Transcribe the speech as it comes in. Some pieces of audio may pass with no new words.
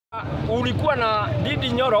Ulikuwa na Didi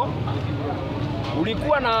Nyoro,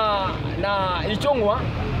 ulikuwa na Ichongwa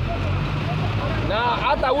na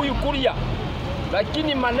hata huyu Kuria,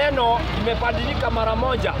 lakini maneno imebadilika mara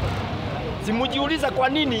moja. Simujiuliza kwa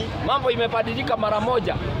nini mambo imebadilika mara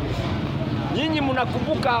moja. Nyinyi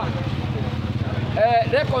mnakumbuka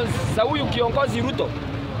records za huyu kiongozi Ruto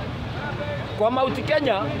kwa Mount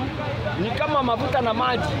Kenya ni kama mafuta na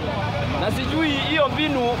maji, na sijui hiyo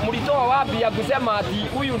mbinu mlitoa wapi ya kusema ati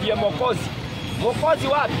huyu ndiye mwokozi. Mwokozi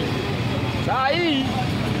wapi? Saa hii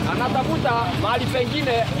anatafuta mahali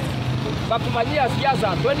pengine pa kufanyia siasa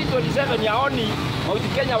 2027 yaoni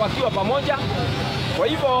Mount Kenya wakiwa pamoja. Kwa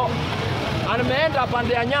hivyo ameenda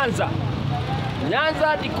pande ya Nyanza.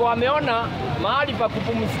 Nyanza ndiko ameona mahali pa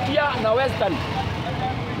kupumzikia na Western,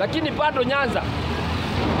 lakini bado Nyanza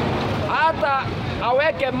hata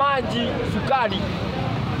aweke maji, sukari,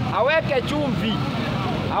 aweke chumvi,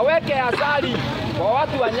 aweke asali kwa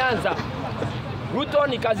watu wa Nyanza, Ruto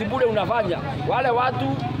ni kazi bure unafanya. Wale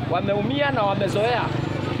watu wameumia na wamezoea,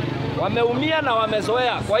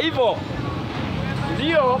 Kwa hivyo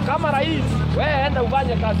ndio kama rais, wewe enda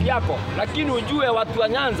ufanye kazi yako, lakini ujue watu wa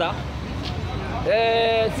Nyanza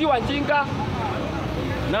si wajinga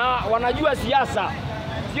na wanajua siasa.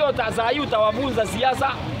 Sio saa hii utawafunza siasa.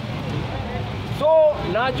 So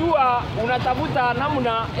najua unatafuta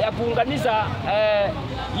namna ya kuunganisha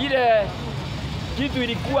ile kitu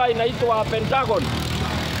ilikuwa inaitwa Pentagon.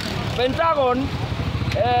 Pentagon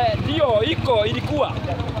ndio ilikuwa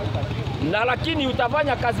na, lakini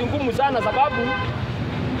utafanya kazi ngumu sana, sababu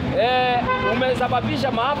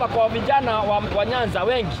umesababisha maafa kwa vijana wa Nyanza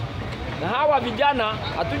wengi, na hawa vijana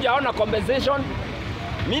hatujaona compensation.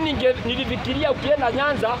 Mimi nilifikiria ukienda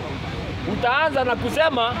Nyanza utaanza na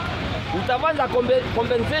kusema utafanya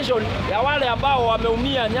compensation ya wale ambao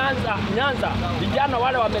wameumia Nyanza, vijana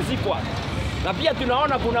wale wamezikwa. Na pia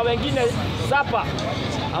tunaona kuna wengine sapa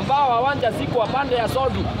ambao hawajazikwa pande ya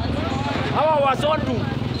Sodu. Hawa wa Sodu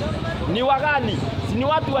ni wagani? Si ni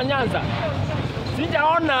watu wa Nyanza?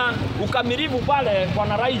 Sijaona ukamilifu pale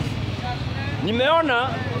kwa rais. Nimeona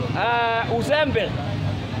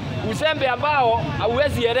uzembe ambao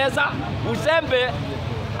hauwezi eleza, uzembe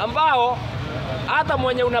ambao hata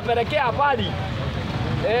mwenye unapelekea habari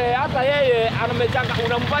hata yeye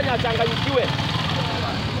unamfanya changanyikiwe.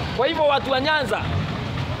 Kwa hivyo watu wa Nyanza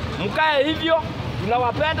mkae hivyo,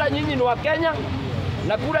 tunawapenda, nyinyi ni wa Kenya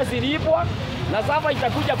na kura zilipwa na sasa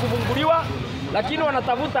itakuja kufunguliwa, lakini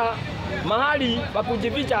wanatafuta mahali pa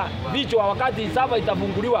kujificha vichwa wakati sasa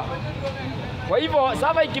itafunguliwa. Kwa hivyo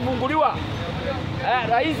sasa ikifunguliwa,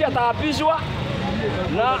 rais ataapishwa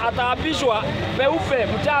na ataapishwa peupe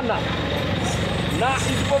mchana, na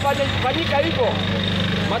isipofanyika hivyo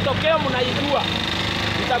matokeo mnaijua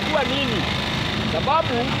itakuwa nini,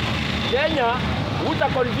 sababu Kenya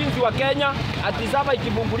utakonvince wa Kenya ati sasa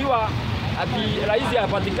ikifunguliwa ati rais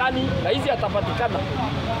hapatikani. Rais atapatikana.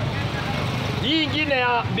 Hii ingine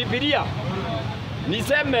ya Biblia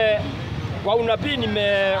niseme kwa unabii,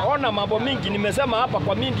 nimeona mambo mingi, nimesema hapa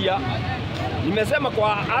kwa media, nimesema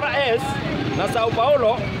kwa RS na Sao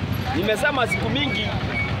Paulo, nimesema siku mingi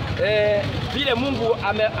vile Mungu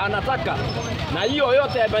anataka, na hiyo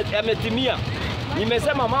yote yametimia.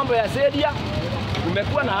 Nimesema mambo ya Syria,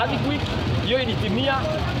 kumekuwa na earthquake, hiyo ilitimia.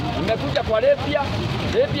 Nimekuja kwa Libya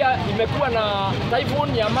imekuwa na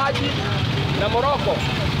typhoon ya maji, na Morocco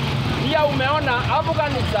pia umeona.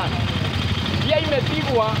 Afghanistan pia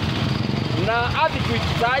imepigwa na earthquake,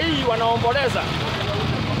 saa hii wanaomboleza.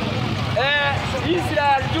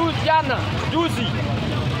 Israel juzi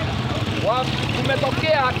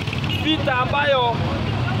kumetokea vita ambayo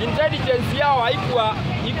intelligence yao haikuwa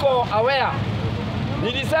aware.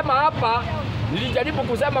 Nilisema hapa, nilijaribu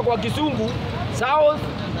kusema kwa Kisungu,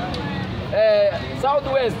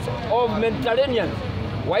 southwest of Mediterranean,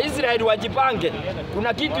 Waisraeli wajipange,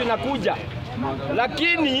 kuna kitu inakuja.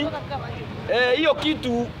 Lakini hiyo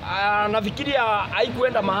kitu nafikiria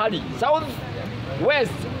haikuenda mahali.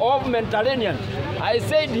 Southwest of Mediterranean, I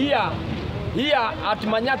said here at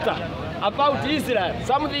Manyata about Israel,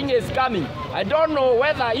 something is coming. I don't know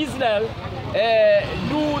whether Israel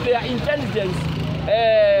do their intelligence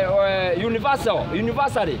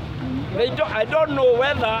universally. I don't know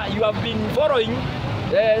whether you have been following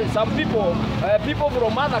some people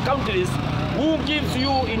from other countries who gives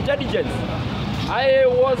you intelligence. I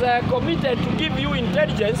was committed to give you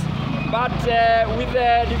intelligence, but with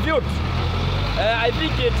the refute, I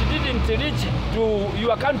think it didn't reach to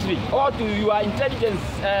your country or to your intelligence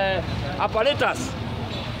apparatus.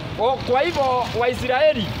 Kwa hivyo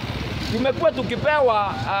Waisraeli tumekuwa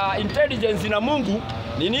tukipewa intelligence na Mungu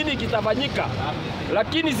ni nini kitafanyika.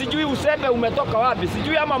 lakini sijui useme umetoka wapi,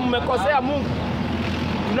 sijui ama mmekosea Mungu.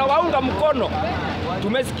 Tunawaunga mkono.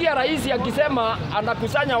 Tumesikia rais akisema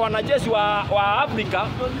anakusanya wanajeshi wa Afrika,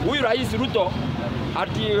 huyu rais Ruto,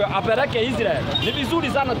 ati apeleke Israel. Ni vizuri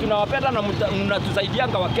sana, tunawapenda na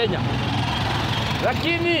mnatusaidianga wa Kenya.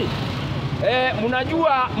 Lakini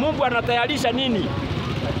mnajua Mungu anatayarisha nini?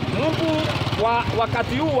 Mungu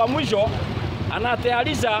wakati huu wa mwisho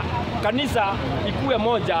anatayarisha kanisa ikuwe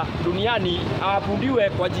moja duniani, aabudiwe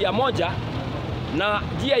kwa njia moja na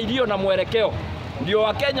njia iliyo na mwelekeo. Ndio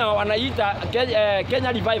Wakenya wanaita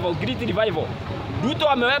Kenya Revival, Great Revival. Ruto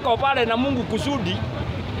ameweka pale na Mungu kusudi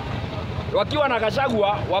wakiwa na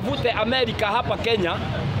Gachagua wavute Amerika hapa Kenya,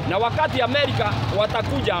 na wakati Amerika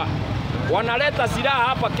watakuja wanaleta silaha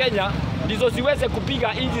hapa Kenya ndizo ziweze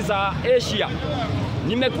kupiga nchi za Asia.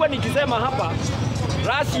 Nimekuwa nikisema hapa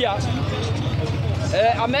Russia,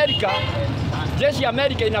 Amerika, jeshi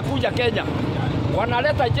Amerika inakuja Kenya,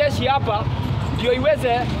 wanaleta jeshi hapa ndio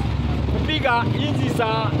iweze kupiga nchi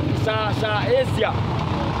za Asia.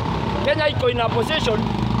 Kenya iko in a position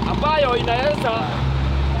ambayo inaweza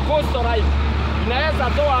coastal line, inaweza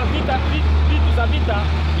toa vitu za vita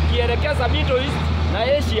ikielekeza Middle East na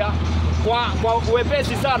Asia kwa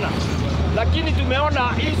uwepesi sana. Lakini tumeona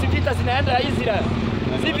hizi vita zinaenda Israel,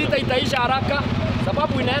 si vita itaisha haraka,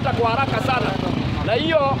 sababu inaenda kwa haraka sana, na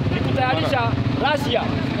hiyo ni kutayarisha Russia,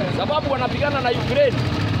 sababu wanapigana na Ukraine.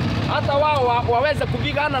 Hata wao waweze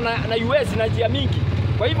kupigana na US na njia mingi.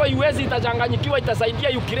 Kwa hivyo US itachanganyikiwa, itasaidia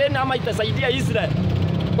Ukraine ama itasaidia Israel.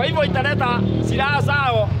 Kwa hivyo italeta silaha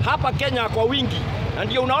zao hapa Kenya kwa wingi, na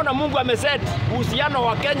ndio unaona Mungu ameset uhusiano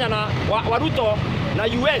wa Kenya na wa Ruto na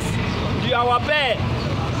US ndio awape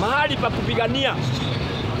mahali pa kupigania.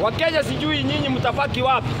 Wakenya sijui nyinyi mtafaki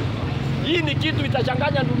wapi. Hii ni kitu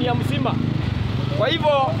itachanganya dunia mzima. Kwa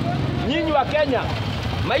hivyo nyinyi wa Kenya,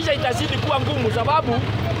 maisha itazidi kuwa ngumu, sababu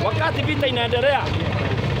wakati vita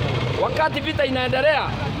inaendelea,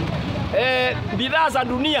 bidhaa za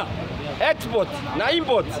dunia, export na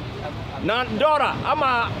import na dola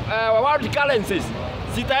ama world currencies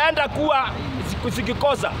zitaenda kuwa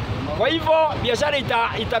zikikosa. Kwa hivyo biashara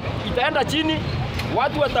itaenda chini,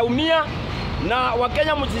 watu wataumia, na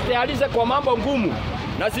Wakenya mjitayarishe kwa mambo ngumu.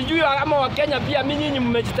 Na sijui ama Wakenya pia nyinyi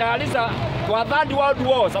mmejitayarisha kwa Third World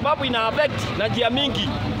War, sababu ina affect na njia mingi.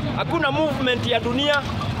 Hakuna movement ya dunia,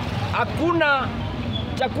 hakuna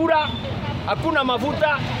chakula, hakuna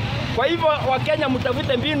mafuta. Kwa hivyo Wakenya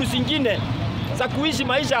mtafute mbinu zingine za kuishi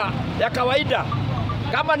maisha ya kawaida.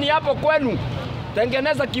 Kama ni hapo kwenu,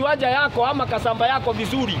 tengeneza kiwanja yako ama kasamba yako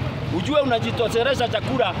vizuri, ujue unajitosheleza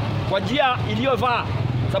chakula kwa njia iliyofaa,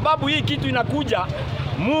 sababu hii kitu inakuja,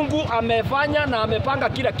 Mungu amefanya na amepanga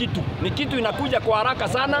kila kitu. Ni kitu inakuja kwa haraka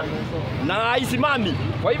sana na haisimami.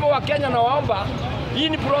 Kwa hivyo Wakenya nawaomba, hii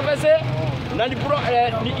ni prophecy na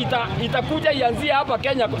itakuja ianzie hapa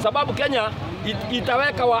Kenya, kwa sababu Kenya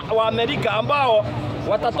itaweka wa Amerika ambao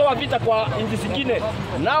watatoa vita kwa nchi zingine,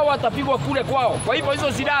 nao watapigwa kule kwao. Kwa hivyo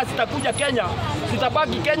hizo silaha zitakuja Kenya,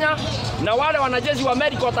 zitabaki Kenya, na wale wanajeshi wa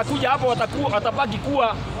Amerika watakuja hapo, watabaki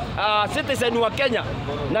kuwa citizen wa Kenya,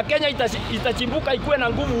 na Kenya itachimbuka ikuwe na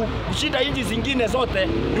nguvu kushinda nchi zingine zote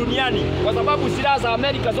duniani, kwa sababu silaha za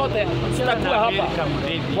Amerika zote zitakuwa hapa.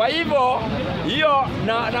 Kwa hivyo hiyo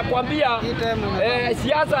nakwambia,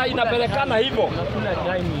 siasa inapelekana hivyo.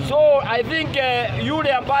 So I think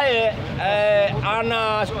yule ambaye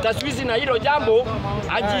ana taswizi na hilo jambo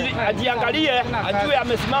ajiangalie, ajue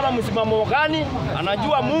amesimama msimamo gani,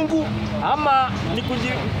 anajua Mungu ama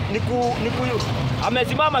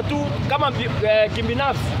amesimama tu kama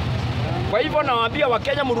kibinafsi. Kwa hivyo nawaambia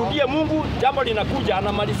Wakenya mrudie Mungu, jambo linakuja.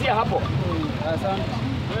 Anamalizia hapo.